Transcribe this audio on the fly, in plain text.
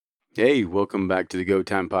Hey, welcome back to the Go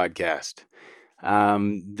Time Podcast.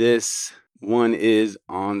 This one is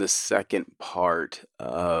on the second part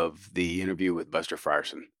of the interview with Buster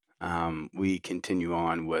Frierson. We continue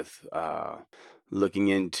on with looking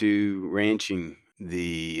into ranching,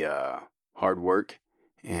 the hard work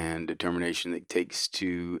and determination it takes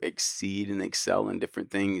to exceed and excel in different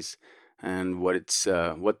things, and what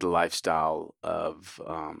the lifestyle of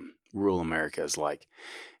rural America is like,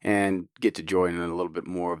 and get to join in a little bit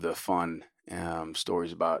more of the fun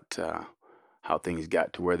stories about how things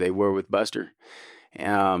got to where they were with Buster.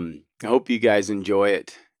 I hope you guys enjoy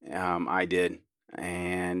it. I did.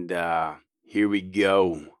 And here we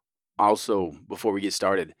go. Also, before we get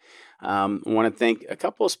started, I want to thank a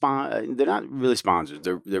couple of they're not really sponsors.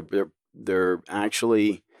 They're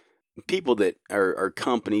actually people that are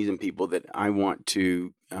companies and people that I want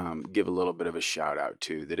to give a little bit of a shout out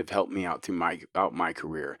to that have helped me out through my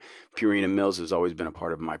career. Purina Mills has always been a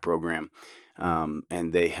part of my program,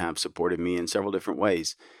 and they have supported me in several different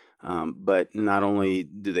ways. But not only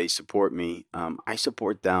do they support me, I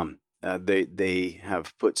support them. They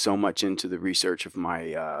have put so much into the research of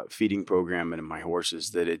my feeding program and my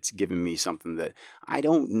horses that it's given me something that I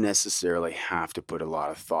don't necessarily have to put a lot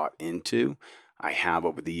of thought into. I have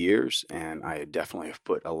over the years, and I definitely have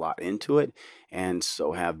put a lot into it, and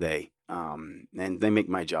so have they. And they make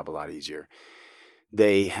my job a lot easier.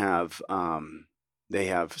 They have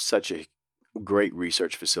such a great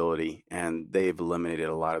research facility, and they've eliminated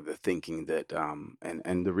a lot of the thinking that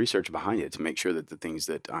and the research behind it to make sure that the things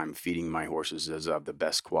that I'm feeding my horses is of the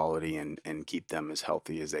best quality and keep them as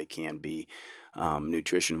healthy as they can be,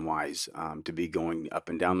 nutrition wise, to be going up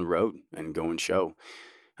and down the road and go and show.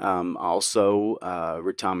 Also,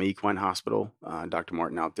 Ritama Equine Hospital. Dr.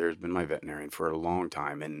 Martin out there has been my veterinarian for a long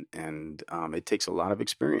time, and it takes a lot of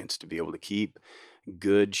experience to be able to keep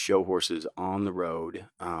good show horses on the road,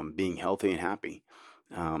 being healthy and happy.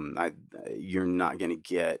 You're not going to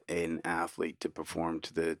get an athlete to perform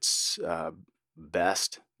to its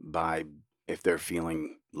best by if they're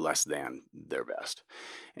feeling less than their best.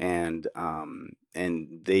 And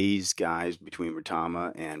these guys between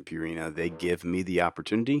Ritama and Purina, they give me the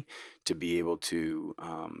opportunity to be able to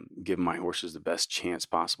give my horses the best chance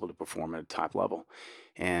possible to perform at a top level,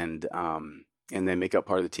 and they make up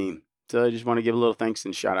part of the team. So I just want to give a little thanks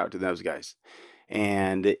and shout out to those guys.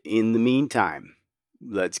 And in the meantime,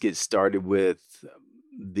 let's get started with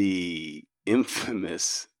the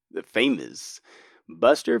famous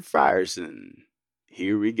Buster Frierson.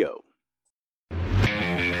 Here we go.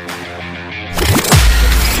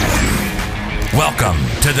 Welcome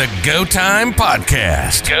to the Go Time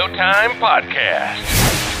Podcast. Go Time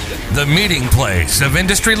Podcast. The meeting place of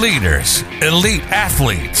industry leaders, elite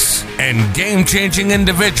athletes, and game-changing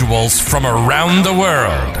individuals from around the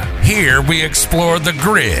world. Here we explore the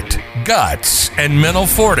grit, guts, and mental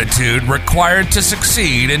fortitude required to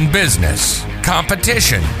succeed in business,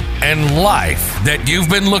 competition, and life that you've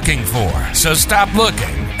been looking for. So stop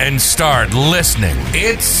looking and start listening.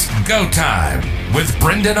 It's Go Time with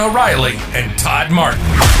Brendan O'Reilly and Todd Martin.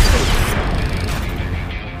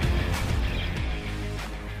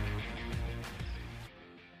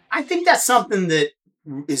 I think that's something that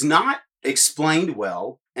is not explained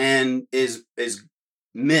well and is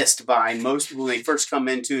missed by most people when they first come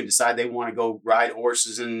into and decide they want to go ride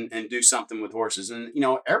horses and do something with horses. And,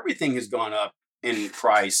 everything has gone up in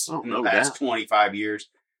price in the past 25 years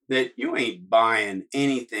that you ain't buying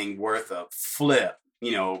anything worth a flip,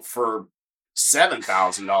 for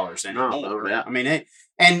 $7,000 anymore. No. I mean,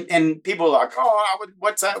 and people are like,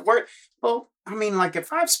 what's that worth? Well, I mean, like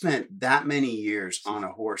if I've spent that many years on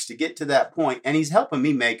a horse to get to that point, and he's helping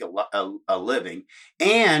me make a living,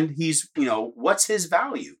 and he's, what's his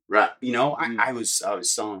value? Right. I was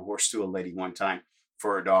selling a horse to a lady one time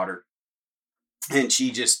for her daughter, and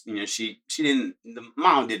she just, she didn't, the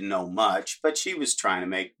mom didn't know much, but she was trying to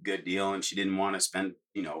make a good deal, and she didn't want to spend,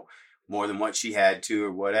 more than what she had to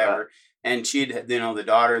or whatever. Right. And she'd, the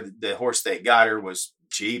daughter, the horse they got her was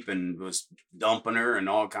cheap and was dumping her and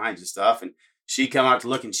all kinds of stuff. And she come out to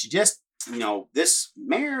look, and she just, this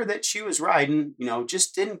mare that she was riding,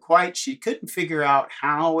 just she couldn't figure out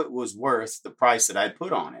how it was worth the price that I'd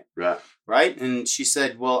put on it. Right. Right. And she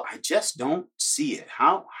said, well, I just don't see it.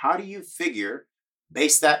 How do you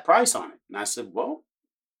base that price on it? And I said, well,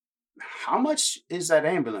 how much is that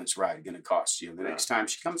ambulance ride going to cost you the next time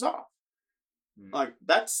she comes off? Like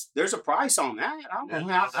there's a price on that. I don't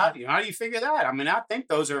know how do you figure that? I mean, I think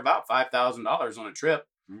those are about $5,000 on a trip.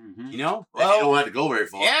 Mm-hmm. Well, you don't have to go very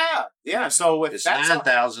far. Yeah. So if it's that's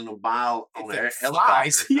 $9,000 a mile on the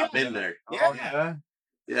helicopter, yeah. I've been there. Yeah.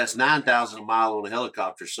 Yeah, it's 9,000 a mile on a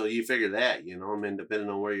helicopter. So you figure that, you know, I mean, depending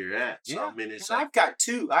on where you're at. So, Yeah. I mean, it's And like,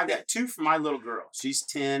 I've got two for my little girl. She's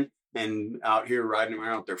 10 and out here riding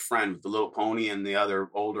around with their friend with the little pony and the other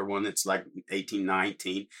older one that's like 18,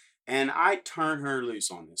 19. And I turn her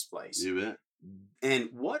loose on this place. you bet. And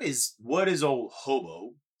what is old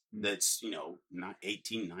hobo that's, not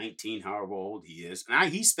 18, 19, however old he is.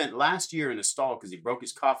 And he spent last year in the stall because he broke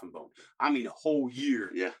his coffin bone. I mean, a whole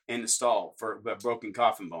year in the stall for a broken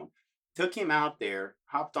coffin bone. Took him out there,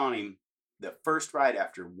 hopped on him the first ride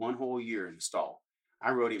after one whole year in the stall.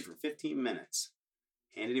 I rode him for 15 minutes,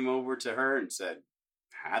 handed him over to her and said,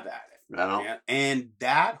 have at it. Right on. Yeah. And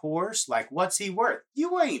that horse, like, what's he worth?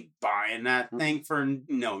 You ain't buying that thing for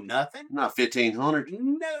nothing. Not 1,500.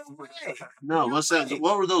 No way. No, what's that?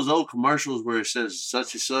 What were those old commercials where it says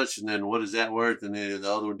such and such, and then what is that worth? And then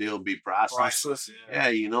the other deal will be priceless. Priceless. Yeah,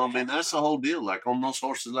 you know, I mean, that's the whole deal. Like on those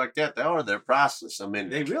horses like that, they're priceless. I mean,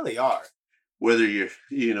 They really are. whether you're,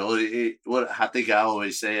 what I think I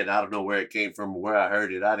always say it, I don't know where it came from or where I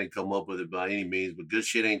heard it. I didn't come up with it by any means, but good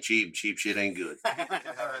shit ain't cheap and cheap shit ain't good.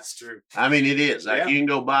 That's true. I mean, it is. Like you can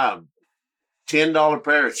go buy a $10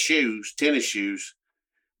 pair of shoes, tennis shoes,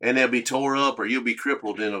 and they'll be tore up or you'll be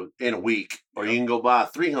crippled in a week. Or you can go buy a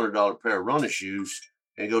 $300 pair of running shoes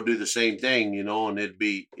and go do the same thing, and it'd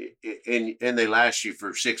be, and they last you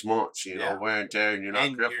for 6 months, wear and tear, and you're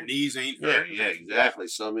not crippled. Your knees ain't Yeah, hurt. yeah, exactly.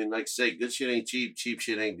 So, I mean, like I say, good shit ain't cheap, cheap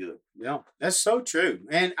shit ain't good. Yeah, that's so true.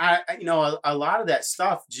 And a lot of that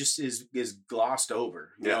stuff just is glossed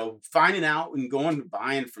over. Finding out and going and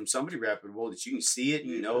buying from somebody reputable that you can see it,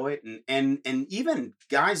 you know it, and even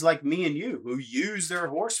guys like me and you who use their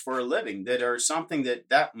horse for a living that are something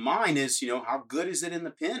that mine is, how good is it in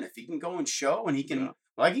the pen? If he can go and show and he can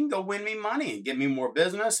he can go win me money and get me more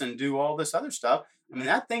business and do all this other stuff. I mean,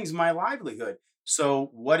 that thing's my livelihood.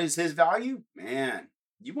 So what is his value? Man,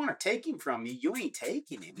 you want to take him from me, you ain't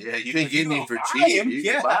taking him. Yeah, you ain't getting him for cheap. You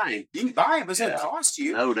can buy him. You can buy him, but it's going to cost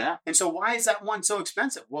you. No doubt. And so why is that one so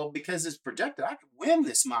expensive? Well, because it's projected I could win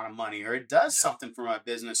this amount of money, or it does something for my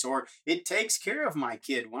business, or it takes care of my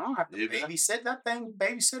kid when I don't have to babysit that thing,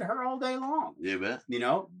 babysit her all day long. You bet.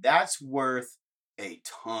 That's worth a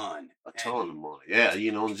ton of money. Yeah,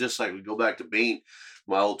 and just like we go back to Bean,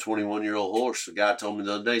 my old 21-year-old horse, the guy told me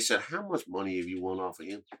the other day, he said, how much money have you won off of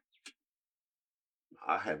him?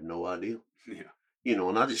 I have no idea. Yeah.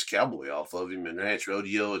 And I just cowboy off of him and ranch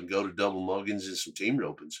rodeo and go to double muggins and some team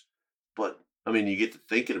ropings. But, I mean, you get to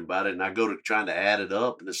thinking about it, and I go to trying to add it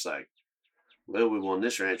up, and it's like, well, we won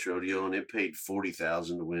this ranch rodeo, and it paid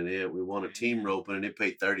 $40,000 to win it. We won a team roping, and it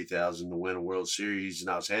paid $30,000 to win a World Series,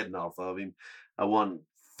 and I was heading off of him. I won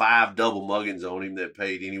 5 double muggins on him that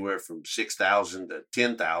paid anywhere from $6,000 to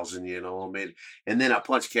 $10,000, I mean, and then I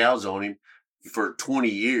punched cows on him for 20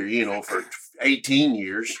 years, for 18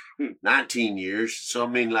 years, 19 years. So, I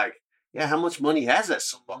mean, like, how much money has that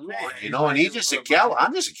somebody? And he's just a cowboy.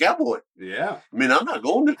 I'm just a cowboy. Yeah. I mean, I'm not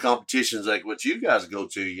going to competitions like what you guys go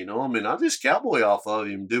to, I mean, I just cowboy off of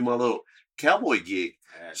him, do my little cowboy gig.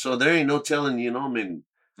 So there ain't no telling, I mean.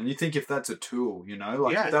 And you think if that's a tool,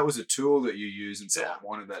 if that was a tool that you use and someone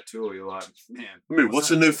wanted that tool, you're like, man. I mean, what's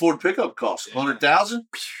a new Ford pickup cost? $100,000?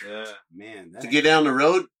 Yeah, man. To get down the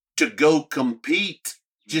road, to go compete,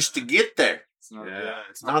 just to get there.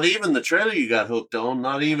 It's not even the trailer you got hooked on,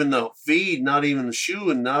 not even the feed, not even the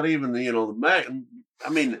shoeing, not even the back. I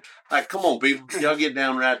mean, like, come on, people, y'all get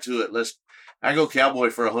down right to it. I go cowboy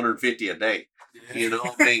for $150 a day. I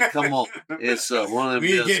mean, come on. It's one of them.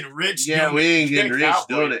 We ain't getting rich. Yeah, we ain't getting rich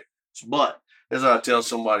doing it. But as I tell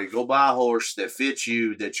somebody, go buy a horse that fits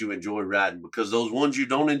you, that you enjoy riding, because those ones you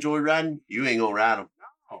don't enjoy riding, you ain't gonna ride them.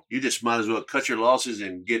 No. You just might as well cut your losses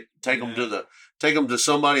and take them to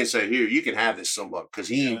somebody and say, here, you can have this somebody, because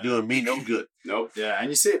he ain't doing me no good. Nope. Yeah, and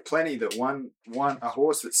you see it plenty that a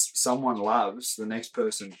horse that someone loves, the next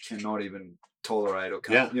person cannot even tolerate or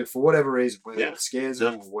can't, for whatever reason, whether it scares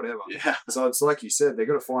them or whatever. Yeah. So it's like you said, they've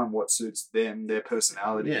got to find what suits them, their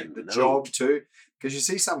personality, the job too. Because you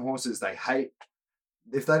see some horses, they hate,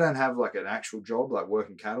 if they don't have like an actual job, like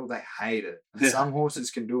working cattle, they hate it. And some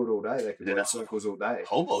horses can do it all day. They can run circles all day.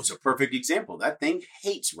 Hobo's a perfect example. That thing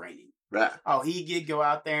hates raining. Right. Oh, he could go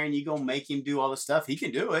out there and you go make him do all the stuff. He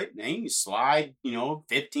can do it. And he can slide,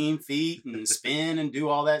 15 feet and spin and do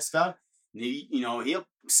all that stuff. And he'll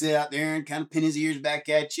sit out there and kind of pin his ears back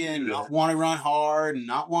at you and not want to run hard and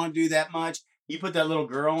not want to do that much. You put that little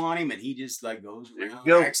girl on him and he just like goes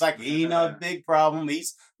around, acts like he ain't a big problem.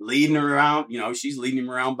 He's leading her around, she's leading him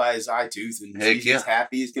around by his eye tooth and she's as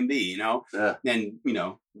happy as can be, Yeah. And,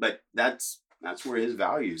 but that's where his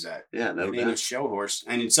value's at. Yeah, no doubt. A show horse.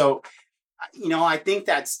 And so, I think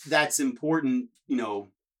that's important,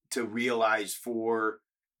 to realize for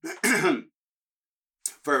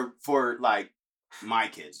like my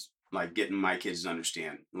kids, like getting my kids to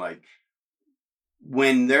understand, like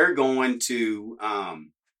when they're going to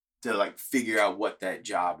like figure out what that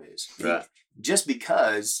job is. Right. Just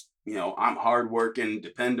because, I'm hardworking,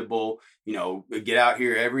 dependable, get out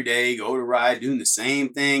here every day, go to ride, doing the same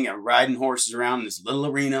thing, and riding horses around this little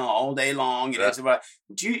arena all day long. And it's about,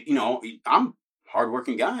 I'm a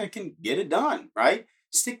hardworking guy. I can get it done, right?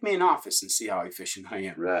 Stick me in office and see how efficient I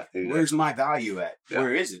am. Right. Exactly. Where's my value at? Yeah.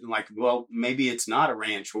 Where is it? Like, well, maybe it's not a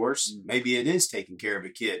ranch horse. Maybe it is taking care of a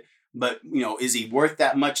kid. But, is he worth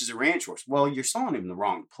that much as a ranch horse? Well, you're selling him in the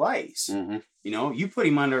wrong place. Mm-hmm. You put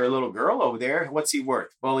him under a little girl over there. What's he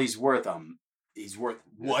worth? Well, he's worth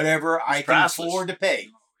whatever I can afford to pay.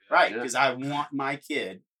 Right. Because I want my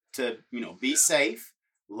kid to, be safe,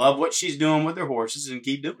 love what she's doing with her horses, and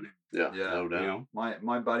keep doing it. Yeah. No doubt.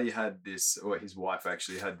 My buddy had this, or his wife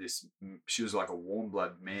actually had this. She was like a warm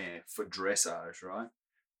blood mare for dressage, right?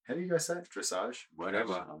 How do you guys say it? Dressage?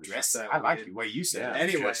 Whatever. Dressage. I like the way you say it.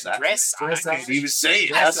 Anyway, dressage. I can't even say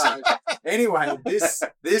it. Dressage. Anyway,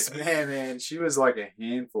 this man, she was like a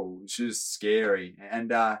handful. She was scary.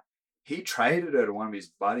 And he traded her to one of his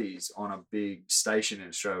buddies on a big station in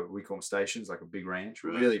Australia. We call them stations, like a big ranch,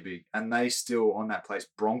 really big. And they still on that place,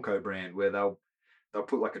 Bronco brand, where they'll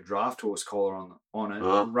put like a draft horse collar on it,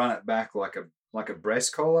 and run it back like a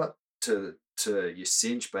breast collar to your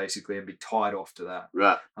cinch basically, and be tied off to that.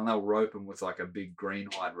 Right. And they'll rope them with like a big green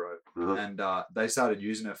hide rope. And they started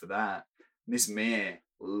using her for that. And this mare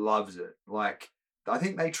loves it. Like, I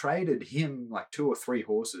think they traded him like 2 or 3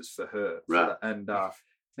 horses for her. Right. And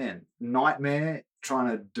man, nightmare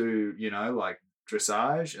trying to do, like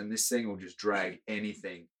dressage, and this thing will just drag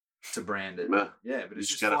anything to brand it. Yeah, but it's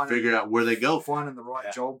just got to figure out where they go. Finding the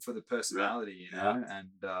right job for the personality, and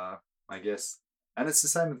I guess. And it's the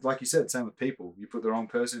same, like you said, same with people. You put the wrong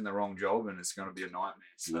person in the wrong job, and it's going to be a nightmare.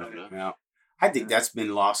 So, I think that's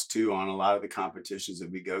been lost too on a lot of the competitions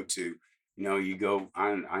that we go to. You go.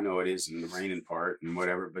 I know it is in the reining part and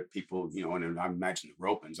whatever, but people, and I imagine the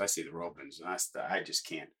ropings. I see the ropings, and I just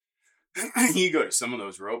can't. You go to some of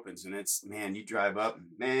those ropings, and it's, man, you drive up,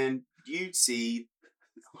 man, you'd see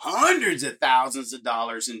hundreds of thousands of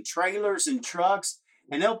dollars in trailers and trucks.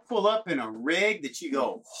 And they'll pull up in a rig that you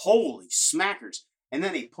go, holy smackers. And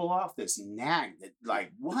then they pull off this nag that,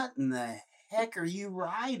 like, what in the heck are you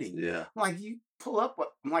riding? Yeah. I'm like, you pull up,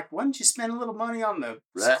 I'm like, why didn't you spend a little money on the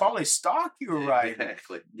quality stock you were riding?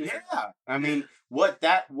 Exactly. Yeah. I mean, what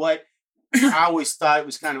I always thought it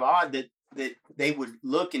was kind of odd that they would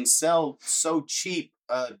look and sell so cheap,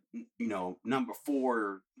 number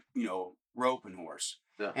 4, roping horse.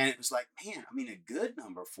 Yeah. And it was like, man, I mean, a good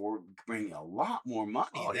number 4 would bring you a lot more money.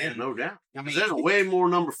 Oh, yeah, no doubt. I mean, there's way more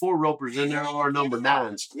number 4 ropers than there are number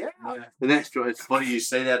 9s. Yeah. And that's true. It's funny you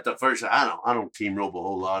say that the first. I don't team rope a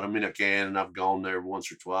whole lot. I mean, I can, and I've gone there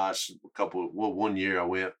once or twice. One year I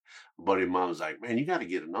went. A buddy of mine was like, man, you got to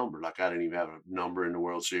get a number. Like, I didn't even have a number in the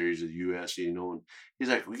World Series of the U.S., and he's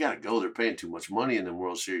like, we got to go. They're paying too much money in the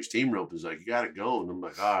World Series team rope. He's like, you got to go. And I'm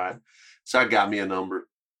like, all right. So I got me a number.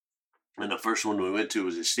 And the first one we went to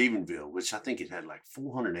was at Stephenville, which I think it had like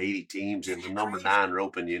 480 teams in the number 9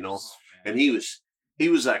 roping, and he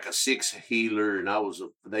was like a 6 heeler, and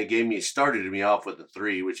they started me off with a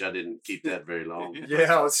 3, which I didn't keep that very long. You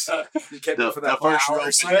kept it for that first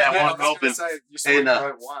rope, that one roping. And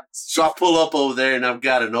so I pull up over there, and I've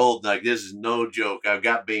got an old, like, this is no joke, I've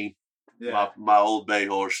got Bean, my old bay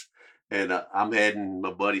horse, and I'm heading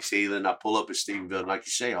my buddy's heeling. I pull up at Stephenville, and like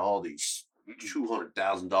you say, all these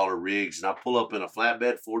 $200,000 rigs, and I pull up in a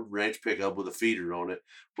flatbed Ford ranch pickup with a feeder on it,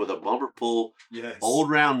 with a bumper pull, old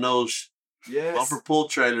round nose, bumper pull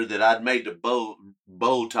trailer that I'd made the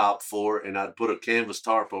bow top for, and I'd put a canvas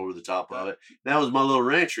tarp over the top of it. That was my little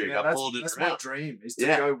ranch rig. I pulled it that's around. My dream is to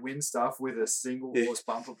go win stuff with a single horse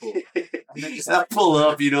bumper pull. I pull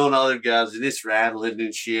up, and all them guys, and it's rattling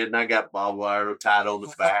and shit, and I got barbed wire tied on the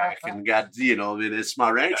back, and got, it's my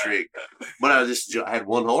ranch rig. But I had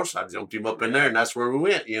one horse, I jumped him up in there, and that's where we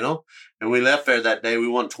went, And we left there that day. We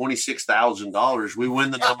won $26,000. We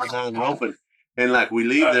win the number 9 roping. And like, we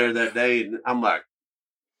leave there that day, and I'm like,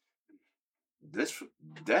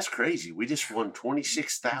 that's crazy. We just won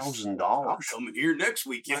 $26,000. I'm coming here next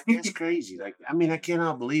weekend. That's crazy. Like, I mean, I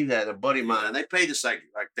cannot believe that. A buddy of mine, and they paid us like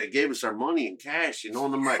they gave us our money in cash, And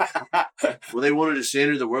I'm like, well, they wanted us to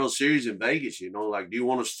enter the World Series in Vegas, Like, do you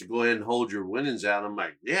want us to go ahead and hold your winnings out? I'm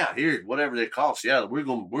like, yeah, here, whatever they cost. Yeah,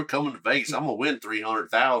 we're coming to Vegas. I'm gonna win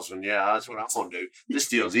 $300,000. Yeah, that's what I'm gonna do. This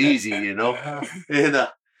deal's easy, And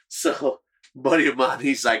so buddy of mine,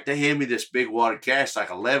 he's like, they hand me this big wad of cash, like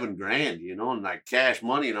 11 grand, and like cash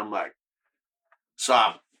money. And I'm like, so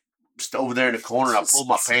I'm just over there in the corner. I pull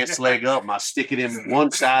my pants leg up and I stick it in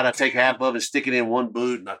one side. I take half of it, stick it in one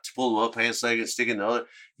boot, and I pull my pants leg and stick it in the other.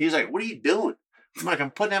 He's like, what are you doing? I'm like,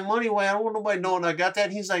 I'm putting that money away. I don't want nobody knowing I got that.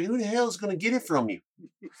 And he's like, who the hell is going to get it from you?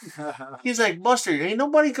 He's like, Buster, ain't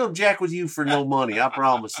nobody gonna jack with you for no money, I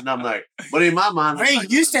promise. And I'm like, but in my mind, I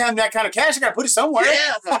ain't used to having that kind of cash. I gotta put it somewhere.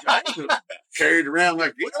 Yeah, I carried it around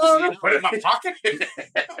like this. Put it in my pocket.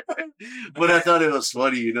 But I thought it was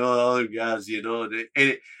funny, all them guys,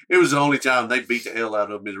 and it was the only time they beat the hell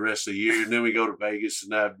out of me the rest of the year. And then we go to Vegas,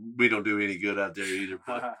 and we don't do any good out there either.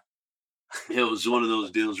 But it was one of those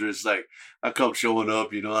deals where it's like, I come showing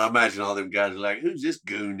up, I imagine all them guys are like, who's this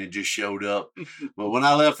goon that just showed up? But when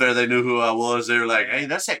I left there, they knew who I was. They were like, hey,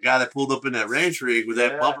 that's that guy that pulled up in that ranch rig with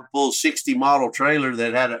that bumper pull 60 model trailer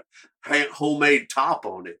that had a homemade top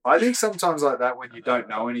on it. I think sometimes like that, when you don't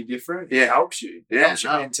know any different, it helps you. It helps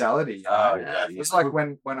your mentality. It's like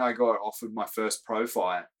when I got offered my first pro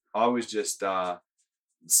fight, I was just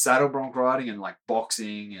saddle bronc riding and like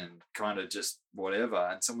boxing and kind of just whatever.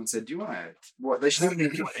 And someone said, do you want to, what, they showed me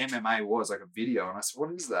what MMA was, like a video. And I said,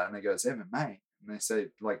 what is that? And they go, it's MMA. And they say,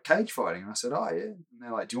 like cage fighting. And I said, oh yeah. And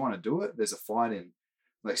they're like, do you want to do it? There's a fight in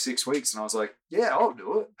like 6 weeks. And I was like, yeah, I'll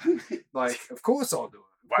do it. Like, of course I'll do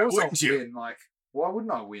it. Of course I'll win. Like, why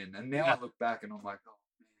wouldn't I win? And now I look back and I'm like,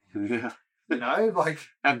 oh man. Like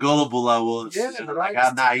how gullible I was. Yeah, but like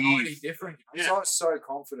how naive. Different. I was so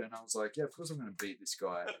confident. I was like, yeah, of course I'm going to beat this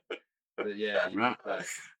guy. But yeah, right.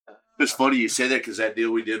 It's funny you say that because that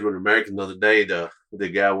deal we did with American the other day, the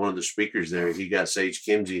guy, one of the speakers there, he got Sage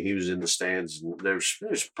Kimsey. He was in the stands, and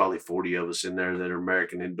there's probably 40 of us in there that are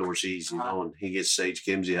American endorsees, and he gets Sage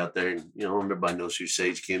Kimsey out there, and everybody knows who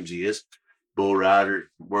Sage Kimsey is. Bull rider,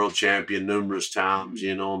 world champion numerous times,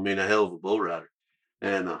 a hell of a bull rider.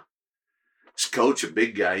 And his coach, a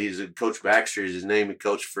big guy, he's a Coach Baxter is his name. He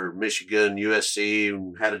coached for Michigan, USC,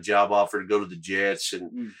 and had a job offer to go to the Jets.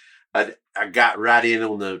 And I got right in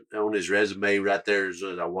on his resume right there as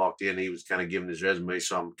I walked in. He was kind of giving his resume,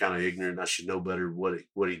 so I'm kind of ignorant. I should know better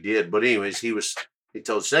what he did. But anyways, he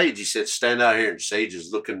told Sage, he said, stand out here. And Sage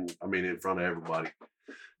is looking, in front of everybody.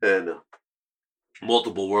 And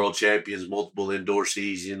multiple world champions, multiple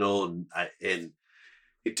endorsees, and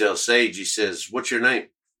he tells Sage, he says, what's your name?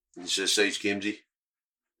 He says, Sage Kimsey.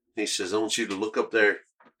 He says, I want you to look up there.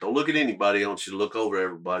 Don't look at anybody. I want you to look over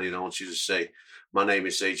everybody, and I want you to say, my name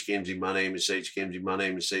is Sage Kimsey. My name is Sage Kimsey. My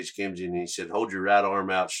name is Sage Kimsey. And he said, hold your right arm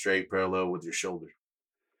out straight parallel with your shoulder.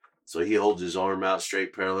 So he holds his arm out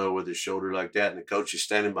straight parallel with his shoulder like that, and the coach is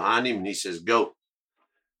standing behind him, and he says, go.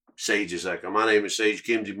 Sage is like, my name is Sage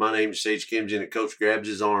Kimsey. My name is Sage Kimsey. And the coach grabs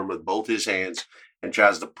his arm with both his hands and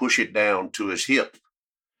tries to push it down to his hip.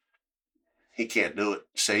 He can't do it.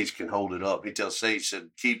 Sage can hold it up. He tells Sage, said,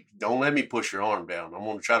 don't let me push your arm down. I'm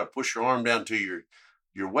going to try to push your arm down to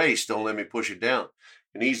your waist. Don't let me push it down.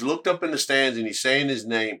 And he's looked up in the stands and he's saying his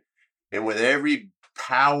name. And with every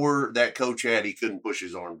power that coach had, he couldn't push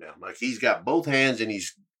his arm down. Like he's got both hands and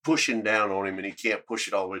he's pushing down on him and he can't push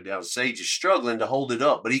it all the way down. Sage is struggling to hold it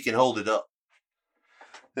up, but he can hold it up.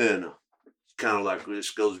 And kind of like this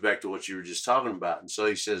goes back to what you were just talking about. And so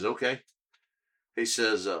he says, okay. He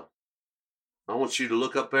says, I want you to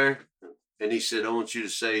look up there. And he said, I want you to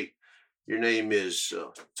say, your name is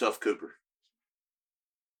Tough Cooper.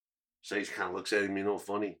 Sage kind of looks at him,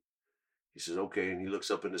 funny. He says, okay. And he looks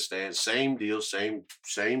up in the stands. Same deal, same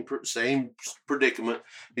predicament.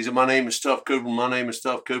 He said, my name is Tough Cooper. My name is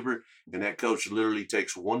Tough Cooper. And that coach literally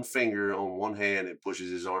takes one finger on one hand and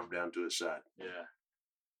pushes his arm down to his side. Yeah.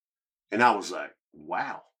 And I was like,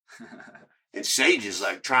 wow. And Sage is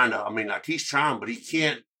like trying to, he's trying, but he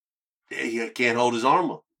can't hold his arm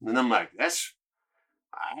up. And I'm like, that's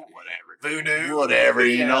whatever. Voodoo. Whatever,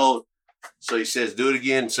 So he says, do it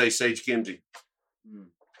again. Say Sage Kimsey.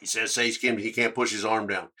 He says, Sage Kimsey, he can't push his arm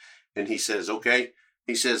down. And he says, okay.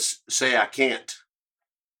 He says, say I can't.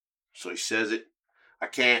 So he says it. I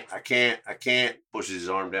can't. Pushes his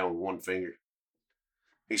arm down with one finger.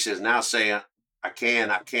 He says, now say I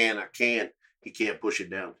can. He can't push it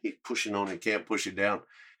down. He's pushing on it, can't push it down.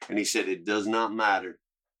 And he said, it does not matter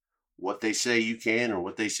what they say you can or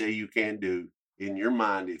what they say you can't do. In your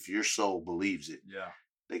mind, if your soul believes it,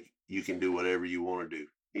 you can do whatever you want to do.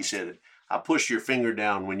 He said, I push your finger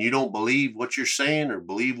down. When you don't believe what you're saying or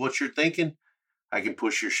believe what you're thinking, I can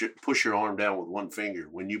push your arm down with one finger.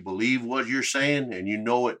 When you believe what you're saying and you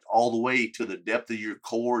know it all the way to the depth of your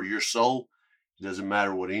core, your soul, it doesn't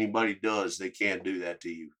matter what anybody does, they can't do that to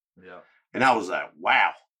you. Yeah. And I was like,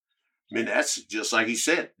 wow. I mean, that's just like he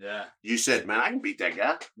said. Yeah. You said, man, I can beat that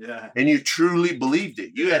guy. Yeah. And you truly believed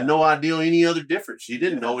it. You had no idea any other difference. You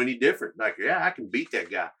didn't Yeah. know any different. Like, yeah, I can beat that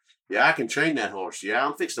guy. Yeah, I can train that horse. Yeah,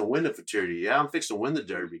 I'm fixing to win the futurity. Yeah, I'm fixing to win the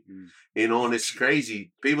Derby. You know, and it's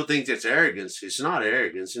crazy. People think that's arrogance. It's not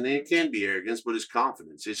arrogance, and it can be arrogance, but it's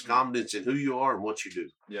confidence. It's confidence in who you are and what you do.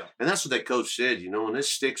 Yeah. And that's what that coach said, you know, and this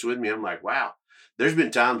sticks with me. I'm like, wow. There's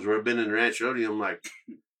been times where I've been in the ranch rodeo. I'm like,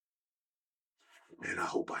 man, I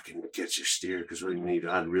hope I can catch this steer because I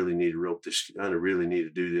really need to rope this. I really need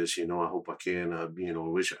to do this. You know, I hope I can. You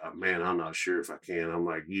know, man, I'm not sure if I can. I'm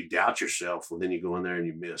like, you doubt yourself. Well, then you go in there and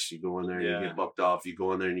you miss. You go in there and you get bucked off. You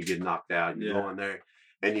go in there and you get knocked out. You go in there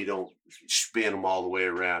and you don't spin them all the way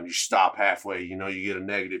around. You stop halfway. You know, you get a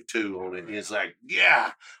 -2 on it. And it's like,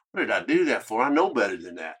 yeah, what did I do that for? I know better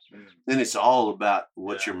than that. Then it's all about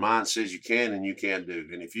what your mind says you can and you can't do.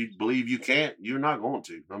 And if you believe you can't, you're not going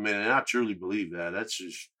to. I mean, and I truly believe that. That's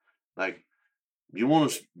just like, you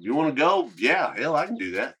want to go? Yeah, hell, I can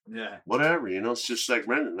do that. Yeah. Whatever, you know, it's just like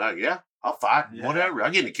Brendan. Like, yeah, I'll fight. Yeah. Whatever.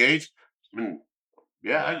 I get in the cage. I mean,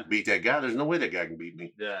 I can beat that guy. There's no way that guy can beat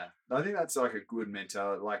me. Yeah. I think that's like a good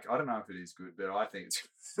mentality. Like, I don't know if it is good, but I think it's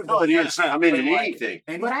good. No, it is. I mean, in anything.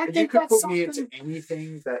 But I think you could put me into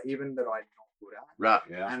anything that I'm not good at. Right.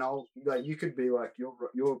 Yeah. And I'll like, you could be like,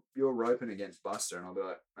 you're roping against Buster, and I'll be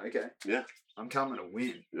like, okay, yeah, I'm coming to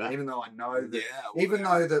win. Yeah. Even though I know that,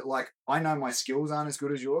 though that like I know my skills aren't as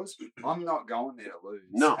good as yours, I'm not going there to lose.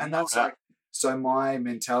 No, and that's like. So my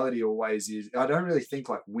mentality always is, I don't really think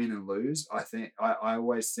like win and lose. I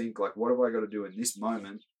always think like, what have I got to do in this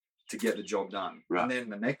moment to get the job done? Right. And then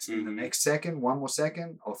the next second, one more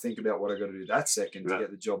second, I'll think about what I got to do that second to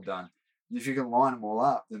get the job done. If you can line them all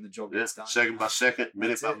up, then the job gets done. Second by second,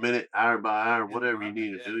 minute by minute, hour by hour, whatever you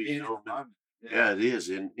need to do. You know, it is.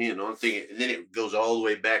 And, you know, I'm thinking, and then it goes all the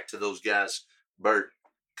way back to those guys, Bert,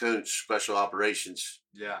 Koontz, Special Operations.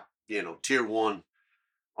 Yeah. You know, Tier 1.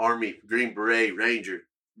 Army, Green Beret, Ranger,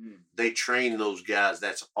 they train those guys.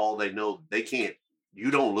 That's all they know. They can't, you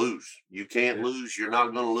don't lose. You can't lose. You're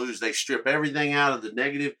not going to lose. They strip everything out of the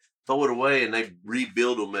negative, throw it away, and they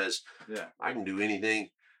rebuild them as, I can do anything.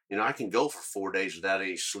 You know, I can go for 4 days without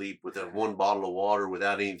any sleep, with one bottle of water,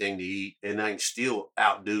 without anything to eat, and I can still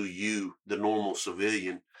outdo you, the normal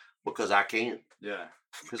civilian, because I can. Yeah.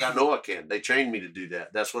 Because I know I can. They trained me to do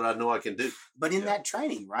that. That's what I know I can do. But in that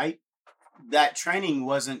training, right? That training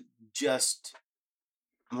wasn't just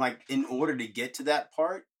like, in order to get to that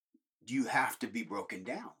part, you have to be broken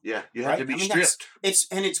down. Yeah, you have to be stripped.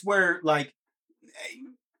 It's where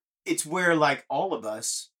all of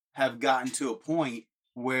us have gotten to a point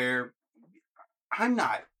where I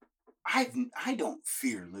don't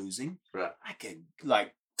fear losing. Right. I could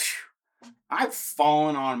I've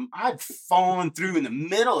fallen through in the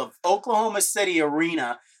middle of Oklahoma City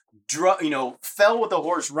arena. Fell with a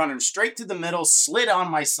horse running straight through the middle, slid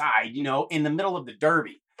on my side, in the middle of the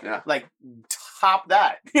Derby. Yeah. Like, top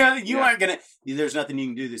that. You aren't going to, there's nothing you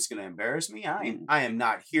can do that's going to embarrass me. I am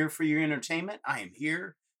not here for your entertainment. I am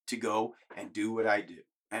here to go and do what I do.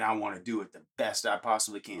 And I want to do it the best I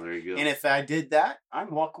possibly can. There you go. And if I did that, I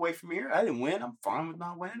can walk away from here. I didn't win. I'm fine with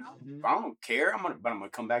not winning. I don't care. But I'm going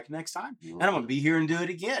to come back next time. And I'm going to be here and do it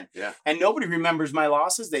again. Yeah. And nobody remembers my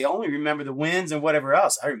losses. They only remember the wins and whatever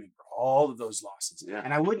else. I remember all of those losses. Yeah.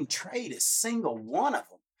 And I wouldn't trade a single one of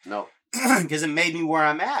them. No. Because it made me where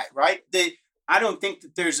I'm at, right? I don't think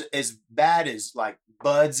that there's as bad as like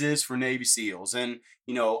Buds is for Navy SEALs. And,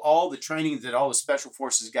 all the training that all the Special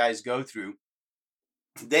Forces guys go through.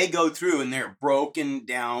 They go through and they're broken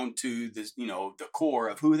down to this, the core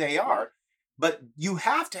of who they are. But you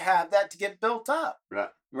have to have that to get built up. Right.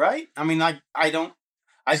 Right? I mean, I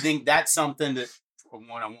think that's something that I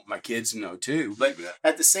want my kids to know too. But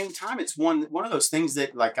at the same time, it's one of those things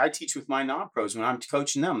that like I teach with my non-pros when I'm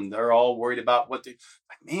coaching them. They're all worried about what they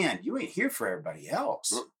like, man, you ain't here for everybody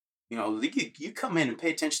else. You come in and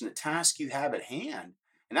pay attention to the task you have at hand.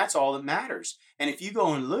 And that's all that matters. And if you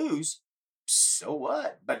go and lose, so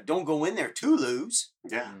what? But don't go in there to lose.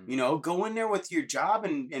 Yeah. Go in there with your job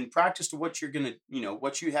and practice to what you're going to,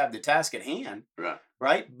 what you have the task at hand. Right.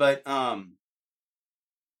 Right. But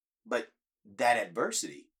that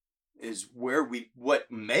adversity is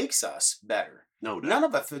what makes us better. No doubt.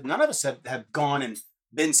 None of us have gone and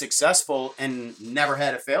been successful and never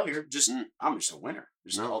had a failure. I'm just a winner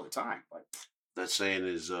all the time. Like, that saying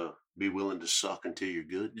is, be willing to suck until you're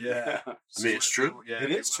good. Yeah. I mean, it's true. Yeah, it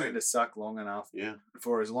is true. To suck long enough. Yeah.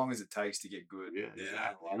 For as long as it takes to get good. Yeah.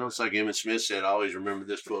 Yeah. I know it's like Emmett Smith said, I always remember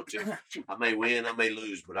this quote too. I may win, I may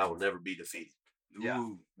lose, but I will never be defeated. Yeah.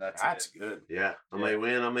 Ooh, that's good. Yeah. I may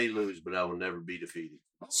win, I may lose, but I will never be defeated.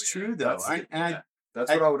 That's true though.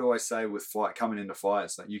 That's what I would always say with coming into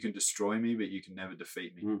fights. Like, you can destroy me, but you can never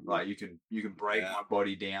defeat me. Mm-hmm. Like, you can break my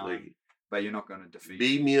body down, but you're not going to defeat me.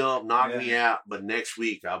 Beat me up, knock me out, but next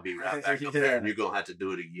week I'll be right back up there, and you're going to have to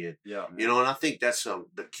do it again. Yeah. You know, and I think that's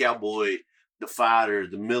the cowboy, the fighter,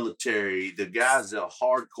 the military, the guys that are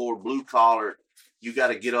hardcore blue collar. You got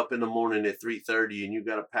to get up in the morning at 3:30, and you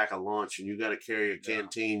got to pack a lunch, and you got to carry a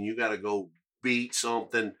canteen. You got to go beat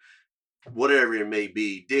something, whatever it may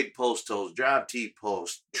be. Dig post holes, drive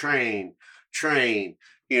T-post, train,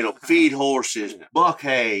 feed horses, buck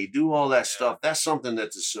hay, do all that stuff. That's something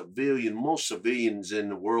that most civilians in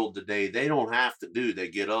the world today, they don't have to do. They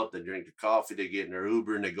get up, they drink their coffee, they get in their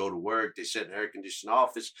Uber, and they go to work. They sit in an air-conditioned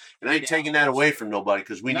office. And I ain't taking that away from nobody,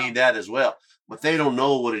 because we need that as well. But they don't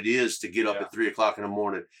know what it is to get up at 3 o'clock in the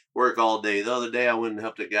morning, work all day. The other day, I went and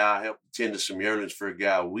helped tend to some yearlings for a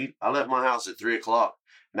guy. I left my house at 3 o'clock,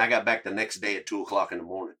 and I got back the next day at 2 o'clock in the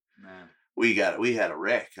morning. Man. We had a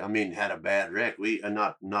wreck. I mean, had a bad wreck.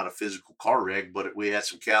 Not a physical car wreck, but we had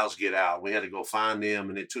some cows get out. We had to go find them,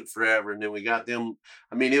 and it took forever. And then we got them.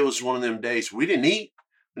 I mean, it was one of them days. We didn't eat.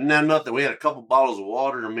 We didn't have nothing. We had a couple bottles of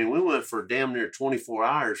water. I mean, we went for damn near 24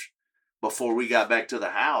 hours before we got back to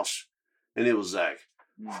the house. And it was like,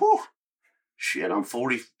 whew, shit, I'm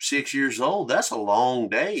 46 years old. That's a long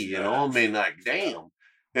day, you know? I mean, like, damn.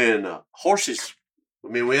 And horses. I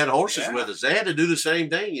mean, we had horses with us. They had to do the same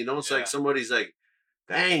thing, you know? It's like somebody's like,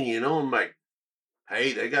 dang, you know? I'm like,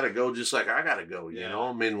 hey, they got to go just like I got to go, you know?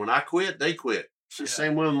 I mean, when I quit, they quit. It's the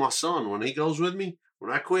same way with my son. When he goes with me, when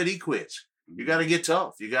I quit, he quits. You got to get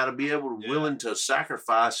tough. You got to be willing to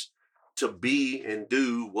sacrifice to be and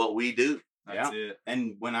do what we do. That's it.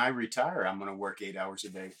 And when I retire, I'm going to work 8 hours a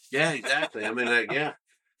day. Yeah, exactly. I mean, like,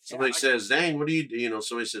 somebody says, dang, what do you do? You know,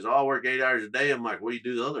 somebody says, oh, I work 8 hours a day. I'm like, what do you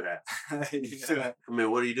do the other half? I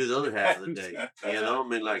mean, what do you do the other half of the day? You know, I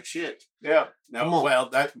mean, like, shit. Yeah. No, well,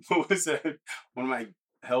 that was one of my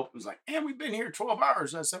help was like, man, we've been here 12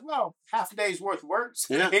 hours. I said, well, half a day's worth of work.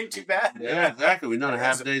 Ain't too bad. Yeah, exactly. We've done a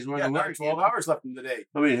half a day's worth of work. 12 hours left in the day.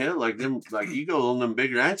 I mean, hell, like you go on them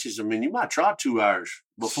big ranches. I mean, you might trot 2 hours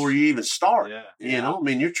before you even start. Yeah. You know, I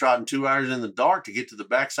mean, you're trotting 2 hours in the dark to get to the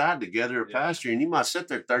backside to gather a pasture, and you might sit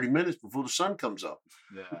there 30 minutes before the sun comes up.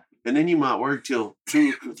 Yeah. And then you might work till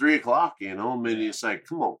 2 or 3 o'clock, you know. I mean, it's like,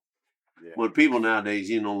 come on. Yeah. But people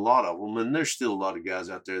nowadays, you know, a lot of them, and there's still a lot of guys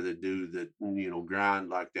out there that do that, you know, grind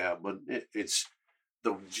like that. But it's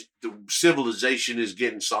the civilization is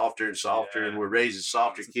getting softer and softer, and we're raising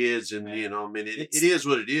softer kids. And, you know, I mean, it is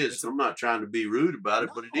what it is. I'm not trying to be rude about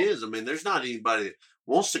it, but it is. I mean, there's not anybody that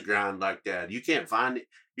wants to grind like that. You can't find it.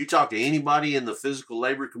 You talk to anybody in the physical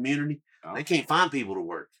labor community, they can't find people to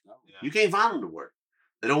work. You can't find them to work.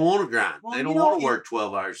 They don't want to grind. Well, they don't want to work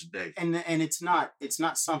 12 hours a day. And it's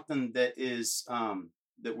not something that is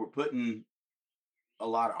that we're putting a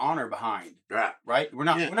lot of honor behind. Right? We're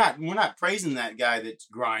not praising that guy that's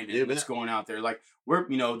grinding, that's going out there. Like, we're,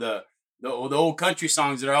 you know, the old country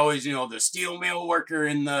songs that are always, you know, the steel mill worker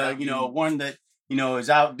and the, you know, one that, you know,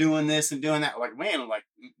 is out doing this and doing that. Like, man, like,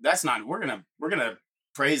 that's not, we're gonna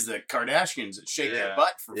praise the Kardashians that shake their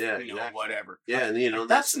butt for, you know, whatever. Yeah, and, you know,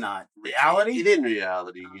 that's not reality. It isn't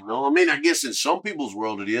reality, you know. I mean, I guess in some people's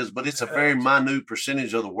world it is, but it's a very minute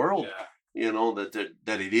percentage of the world, you know, that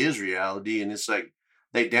it is reality. And it's like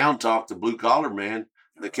they down talk the blue collar man,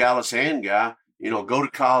 the callous hand guy, you know, go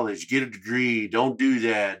to college, get a degree, don't do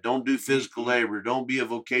that, don't do physical labor, don't be a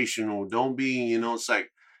vocational, don't be, you know, it's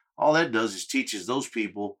like all that does is teaches those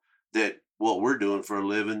people that what we're doing for a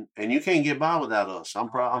living, and you can't get by without us.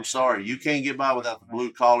 I'm sorry, you can't get by without the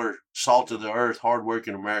blue collar, salt of the earth,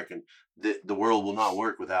 hardworking American. The world will not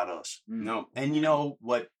work without us. No, and you know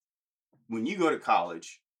what? When you go to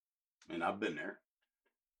college, and I've been there,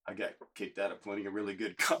 I got kicked out of plenty of really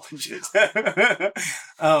good colleges.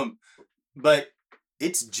 But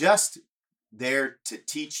it's just there to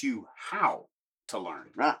teach you how to learn.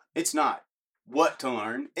 Right? It's not what to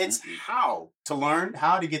learn. It's how to learn,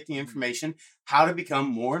 how to get the information, how to become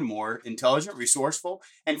more and more intelligent, resourceful,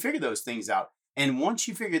 and figure those things out. And once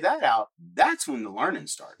you figure that out, that's when the learning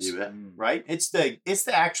starts. You bet. Right? It's the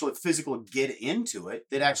actual physical get into it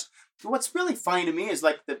that actually. What's really funny to me is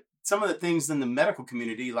like some of the things in the medical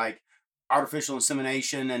community, like artificial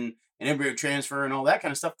insemination and embryo transfer and all that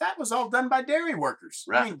kind of stuff, that was all done by dairy workers.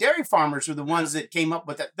 Right. I mean, dairy farmers were the ones that came up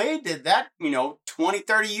with that. They did that, you know, 20,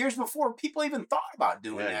 30 years before people even thought about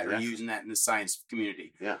doing that or using that in the science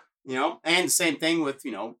community. Yeah. You know, and the same thing with,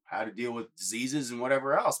 you know, how to deal with diseases and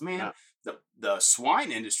whatever else. Man, the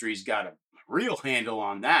swine industry's got a real handle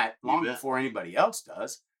on that long before anybody else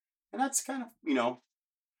does. And that's kind of, you know,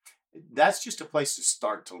 that's just a place to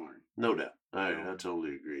start to learn. No doubt. I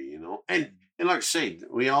totally agree, you know. And And like I say,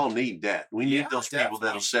 we all need that. We need those people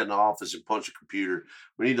that'll sit in the office and punch a computer.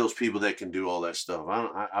 We need those people that can do all that stuff.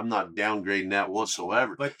 I'm not downgrading that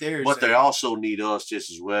whatsoever. But they also need us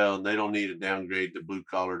just as well, and they don't need to downgrade the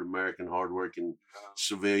blue-collared American hardworking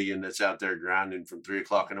civilian that's out there grinding from 3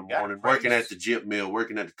 o'clock in the morning, working at the chip mill,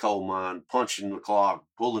 working at the coal mine, punching the clock,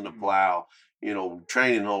 pulling the plow,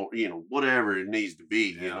 training, whatever it needs to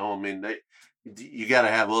be. I mean, you got to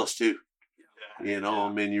have us too. I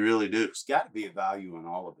mean, you really do. There's got to be a value in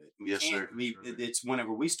all of it. Yes, sir. It's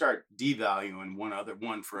whenever we start devaluing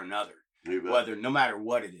one for another, whether no matter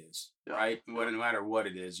what it is, right? No matter what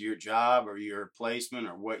it is, your job or your placement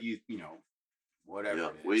or what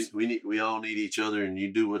whatever it is. We all need each other, and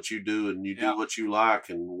you do what you do, and you do what you like,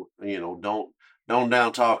 and don't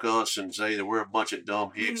down talk us and say that we're a bunch of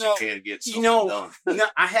dumb hicks who can't get something done.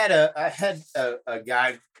 I had a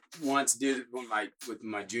guy once did it with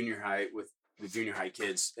my junior high with the junior high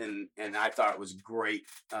kids, and I thought it was a great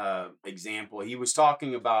example. He was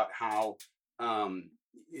talking about how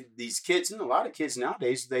these kids, and a lot of kids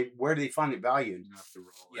nowadays, where do they find the value?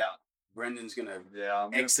 Yeah. Brendan's I'm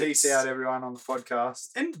gonna peace out everyone on the podcast.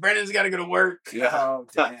 And Brendan's gotta go to work. Yeah. Oh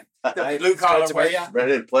damn. The blue collar way.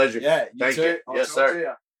 Brendan, pleasure. Yeah, thank you. Yes,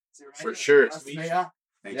 sir. For sure. Nice to meet you. Thanks,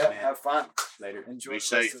 man. man. Have fun. Later. Enjoy Be the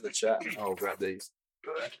safe. rest of the chat. I'll grab these.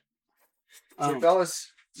 Good.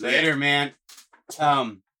 Fellas. Later, man.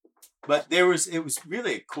 But it was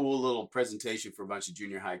really a cool little presentation for a bunch of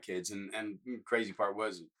junior high kids, and the crazy part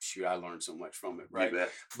was, shoot, I learned so much from it, right?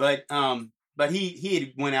 But he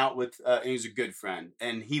had went out with he was a good friend,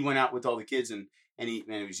 and he went out with all the kids, and he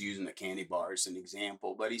was using the candy bar as an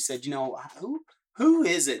example. But he said, who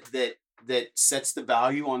is it that sets the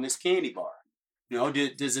value on this candy bar?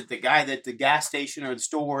 Does it the guy at the gas station or the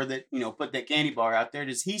store that put that candy bar out there?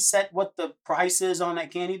 Does he set what the price is on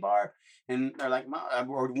that candy bar? And they're like,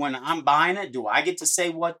 or when I'm buying it, do I get to say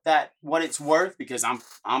what it's worth because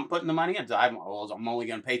I'm putting the money in? I'm only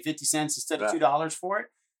going to pay 50 cents instead of $2 for it.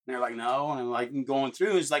 And they're like, no. And I'm like going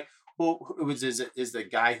through, it's like, well, is the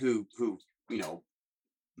guy who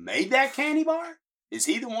made that candy bar? Is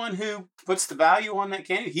he the one who puts the value on that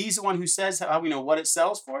candy? He's the one who says what it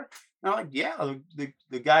sells for. And I'm like, yeah,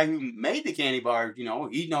 the guy who made the candy bar,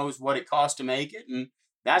 he knows what it costs to make it, and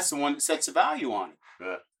that's the one that sets the value on it.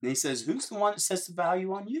 Yeah. And he says, who's the one that sets the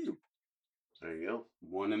value on you? There you go. The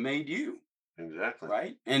one that made you. Exactly.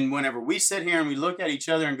 Right? And whenever we sit here and we look at each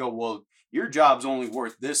other and go, well, your job's only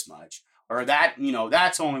worth this much, or that,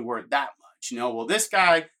 that's only worth that much. Well, this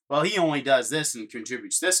guy, he only does this and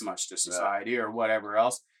contributes this much to society or whatever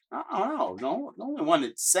else. I don't know. The only one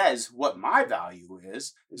that says what my value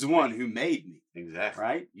is the one who made me. Exactly.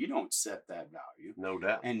 Right? You don't set that value. No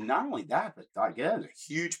doubt. And not only that, but I guess a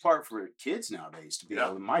huge part for kids nowadays to be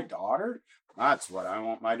able to, my daughter, that's what I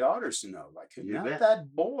want my daughters to know. Like, not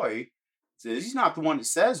that boy, he's not the one that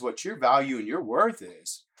says what your value and your worth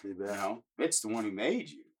is. You bet. It's the one who made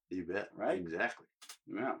you. You bet. Right? Exactly.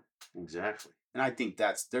 Yeah. Exactly. And I think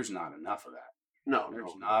there's not enough of that. No,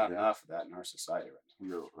 there's not enough of that in our society right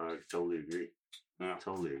now. No, I totally agree. Yeah.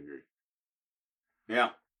 Totally agree. Yeah.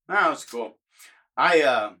 That's cool.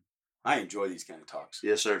 I enjoy these kind of talks.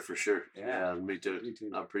 Yes, sir, for sure. Yeah. Me too.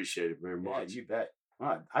 I appreciate it very much. Yeah, you bet.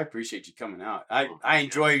 Well, I appreciate you coming out. I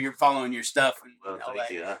enjoy your following your stuff. And, thank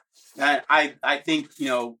you. I think,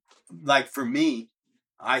 like for me,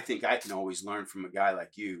 I think I can always learn from a guy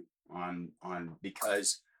like you on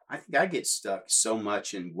because I think I get stuck so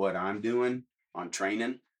much in what I'm doing on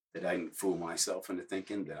training that I can fool myself into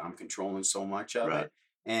thinking that I'm controlling so much of it.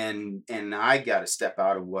 And I got to step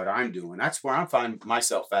out of what I'm doing. That's where I'm finding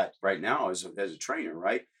myself at right now as a trainer,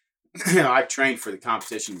 right? I trained for the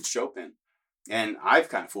competition in Chopin, and I've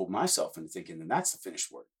kind of fooled myself into thinking that that's the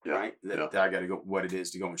finished work, right? That I got to go what it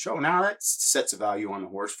is to go and show. Now that sets a value on the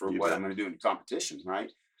horse for what I'm going to do in the competition,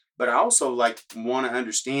 right? But I also want to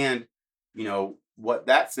understand, what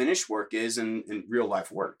that finished work is in real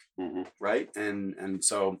life work, right? And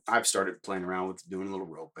so I've started playing around with doing a little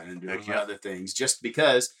roping and doing other things just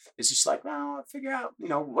because it's just like, well, I'll figure out,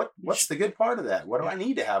 what's the good part of that? What do I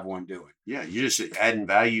need to have one doing? Yeah, you're just adding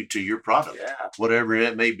value to your product, whatever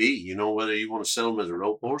it may be. Whether you want to sell them as a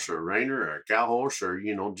rope horse or a reiner or a cow horse or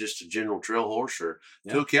just a general trail horse or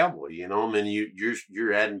to a cowboy.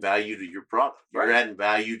 You're adding value to your product. You're adding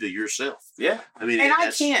value to yourself. Yeah, I mean, and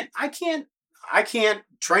I can't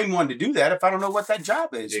train one to do that if I don't know what that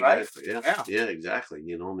job is, right? Yeah, exactly.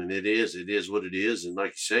 It is what it is. And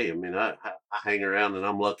like you say, I hang around, and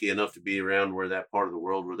I'm lucky enough to be around where that part of the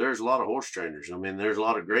world where there's a lot of horse trainers. There's a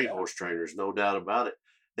lot of great horse trainers, no doubt about it.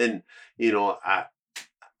 And,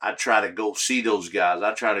 I try to go see those guys.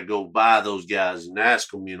 I try to go by those guys and ask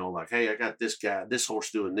them, like, hey, I got this horse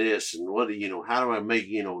doing this, and what do how do I make,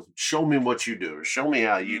 show me what you do, or show me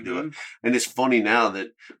how you do it. And it's funny now that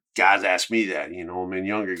guys ask me that,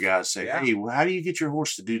 younger guys say, hey, well, how do you get your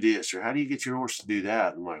horse to do this, or how do you get your horse to do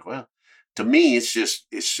that? I'm like, well, to me, it's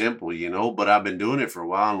simple, but I've been doing it for a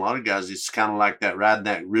while. And a lot of guys, it's kind of like that, riding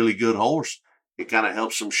that really good horse. It kind of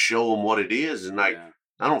helps them show them what it is. And I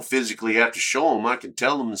don't physically have to show them. I can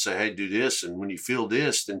tell them and say, hey, do this. And when you feel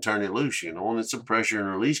this, then turn it loose, and it's a pressure and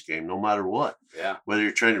release game, no matter what. Yeah. Whether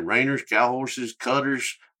you're training reiners, cow horses,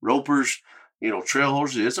 cutters, ropers, trail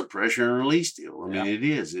horses, it's a pressure and release deal. I mean, it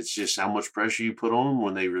is. It's just how much pressure you put on them.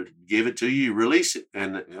 When they give it to you, you release it.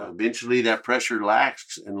 And eventually that pressure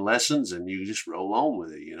laxes and lessens, and you just roll on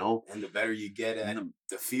with it, And the better you get at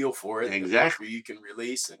the feel for it, exactly, the faster you can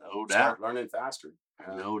release and no start doubt, learning faster.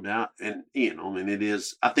 No doubt. And, it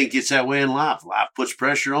is, I think it's that way in life. Life puts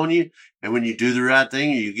pressure on you. And when you do the right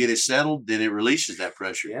thing and you get it settled, then it releases that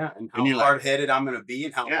pressure. Yeah. And how hard-headed I'm going to be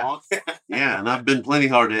and how long. Yeah. And I've been plenty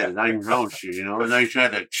hard-headed. I even promise you, and they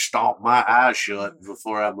tried to stomp my eyes shut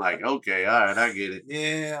before I'm like, okay, all right, I get it.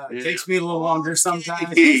 Yeah. It takes me a little longer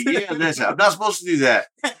sometimes. I'm not supposed to do that.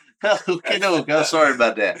 Okay, no, I'm sorry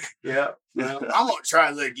about that. Yeah. Well, I'm going to try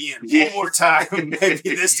it again. One more time.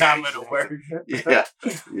 Maybe this time it'll work. Yeah,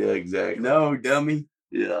 exactly. No, dummy.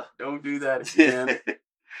 Yeah. Don't do that again.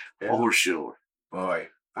 For sure. Boy,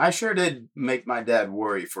 I sure did make my dad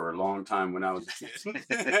worry for a long time when I was a kid.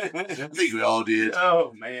 I think we all did.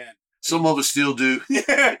 Oh, man. Some of us still do.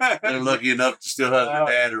 They're lucky enough to still have their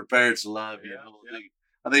dad or parents alive.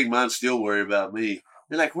 I think mine still worry about me.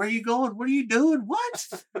 They're like, where are you going? What are you doing? What?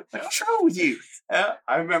 What's wrong with you?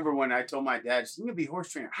 I remember when I told my dad, you're going to be a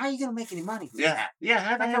horse trainer. How are you going to make any money from that?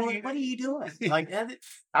 Yeah. What are you doing? Like,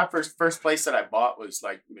 our first place that I bought was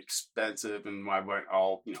like expensive, and I went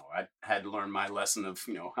all, I had to learn my lesson of,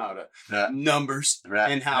 how to numbers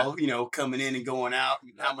and how, coming in and going out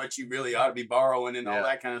and how much you really ought to be borrowing and all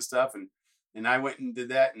that kind of stuff. And I went and did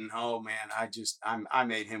that, and oh man, I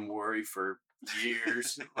made him worry for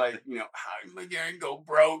years. Like, how am I going to go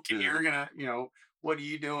broke, and you're going to, what are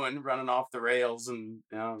you doing running off the rails? And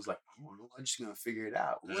I was like, I'm just going to figure it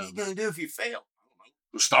out. What are you going to do if you fail?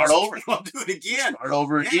 We'll start over. I'll do it again. Start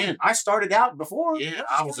over again. I started out before. Yeah,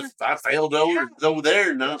 I failed over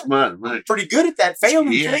there. No, I'm pretty good at that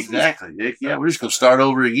failing. Yeah, exactly. Yeah, we're just going to start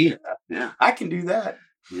over again. Yeah. I can do that.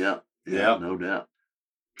 Yeah, no doubt.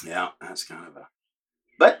 Yeah, that's kind of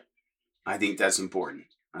but I think that's important.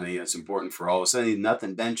 I think that's important for all of us. I think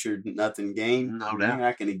nothing ventured, nothing gained. No doubt. You're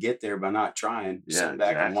not going to get there by not trying. Sitting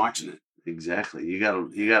back and watching it. Exactly. You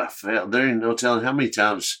gotta fail. There ain't no telling how many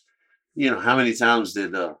times. How many times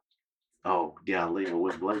did I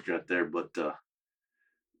went blank right there. But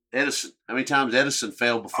Edison. How many times Edison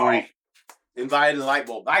failed before he invited the light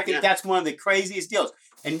bulb? I think that's one of the craziest deals.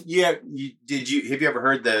 And have you ever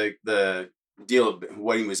heard the deal of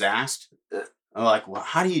what he was asked? I'm like, well,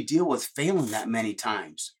 how do you deal with failing that many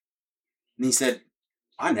times? And he said,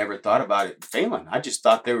 I never thought about it failing. I just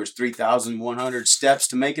thought there was 3,100 steps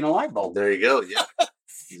to making a light bulb. There you go. Yeah.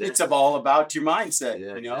 It's all about your mindset.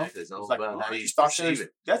 Exactly. It's all about how you perceive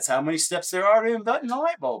it. That's how many steps there are to inventing a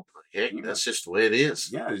light bulb. Heck, that's just the way it is.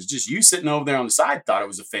 Yeah, it's just you sitting over there on the side thought it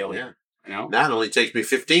was a failure. Now it only takes me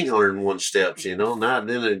 1,501 steps. Now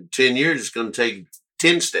then in 10 years it's going to take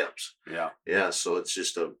 10 steps. Yeah. So it's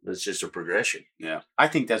just a progression. Yeah. I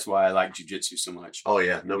think that's why I like jiu-jitsu so much. Oh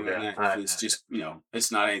yeah. No doubt. It's just,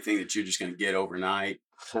 it's not anything that you're just going to get overnight.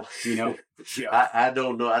 I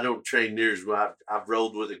don't know. I don't train near as well. I've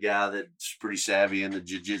rolled with a guy that's pretty savvy in the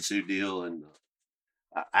jiu-jitsu deal, and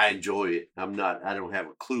I enjoy it. I don't have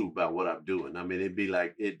a clue about what I'm doing. I mean, it'd be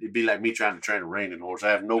like me trying to train a reining horse. I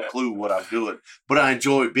have no clue what I'm doing, but I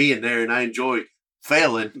enjoy being there, and I enjoy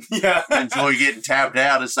failing. Yeah. I enjoy getting tapped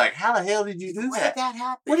out. It's like, how the hell did you do that? How did that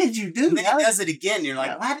happen? What did you do? And then he does it again. You're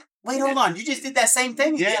like, what? Wait, hold on. You just did that same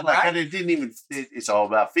thing again, like it didn't even. It's all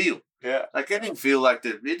about feel. Yeah. Like I didn't feel like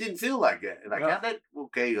that. It didn't feel like that. Like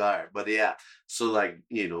okay, all right. But yeah. So like,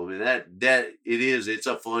 that it is. It's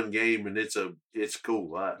a fun game, and it's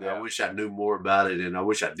cool. I wish I knew more about it, and I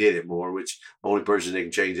wish I did it more. Which the only person that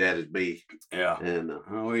can change that is me. Yeah.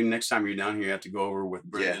 And next time you're down here, you have to go over with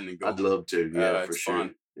Brendan and go. I'd love to. Yeah, for sure.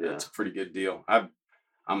 Fun. Yeah, it's a pretty good deal. I'm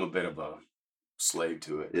a bit of a slave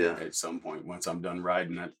to it. Yeah. At some point, once I'm done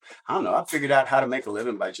riding, I don't know. I figured out how to make a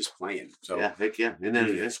living by just playing. So yeah, heck yeah, and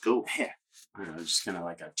then that's cool. Yeah. I don't know, just kind of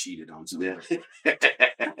like I cheated on something. Yeah.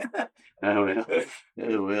 Oh, well.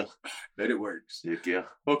 Oh, well. But it works. Heck yeah.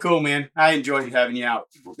 Well, cool, man. I enjoyed having you out.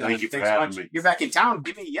 Well, thank you for Thanks so having much. me. You're back in town.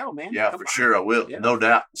 Give me a yell, man. Yeah, Come for by. sure I will. Yeah. No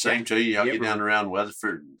doubt. Same Yeah. to you. Y'all You get ever- down around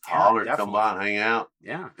Weatherford and Yeah, holler, come definitely. by and hang out.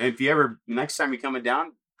 Yeah. And if you ever, next time you're coming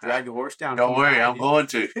down, drag the horse down. Don't come worry, by. I'm going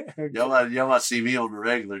to. Y'all might see me on the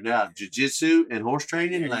regular now. Jiu-jitsu and horse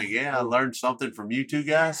training. Like, yeah, I learned something from you two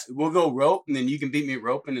guys. We'll go rope, and then you can beat me at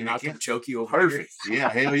roping, and I'll Yeah. come choke you over. Perfect. Yeah,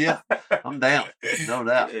 hell yeah. I'm down. No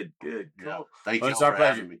doubt. Good, good. Yeah. Cool. Thank Well, you it's for our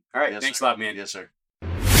pleasure. having me. All right, Yes, thanks sir. a lot, man. Yes, sir.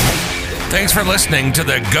 Thanks for listening to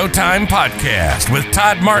the Go Time Podcast with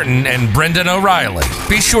Todd Martin and Brendan O'Reilly.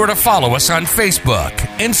 Be sure to follow us on Facebook,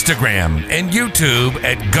 Instagram, and YouTube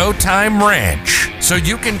at Go Time Ranch so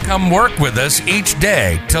you can come work with us each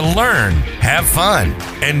day to learn, have fun,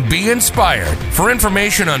 and be inspired. For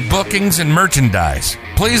information on bookings and merchandise,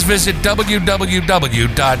 please visit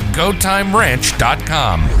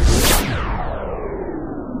www.gotimeranch.com.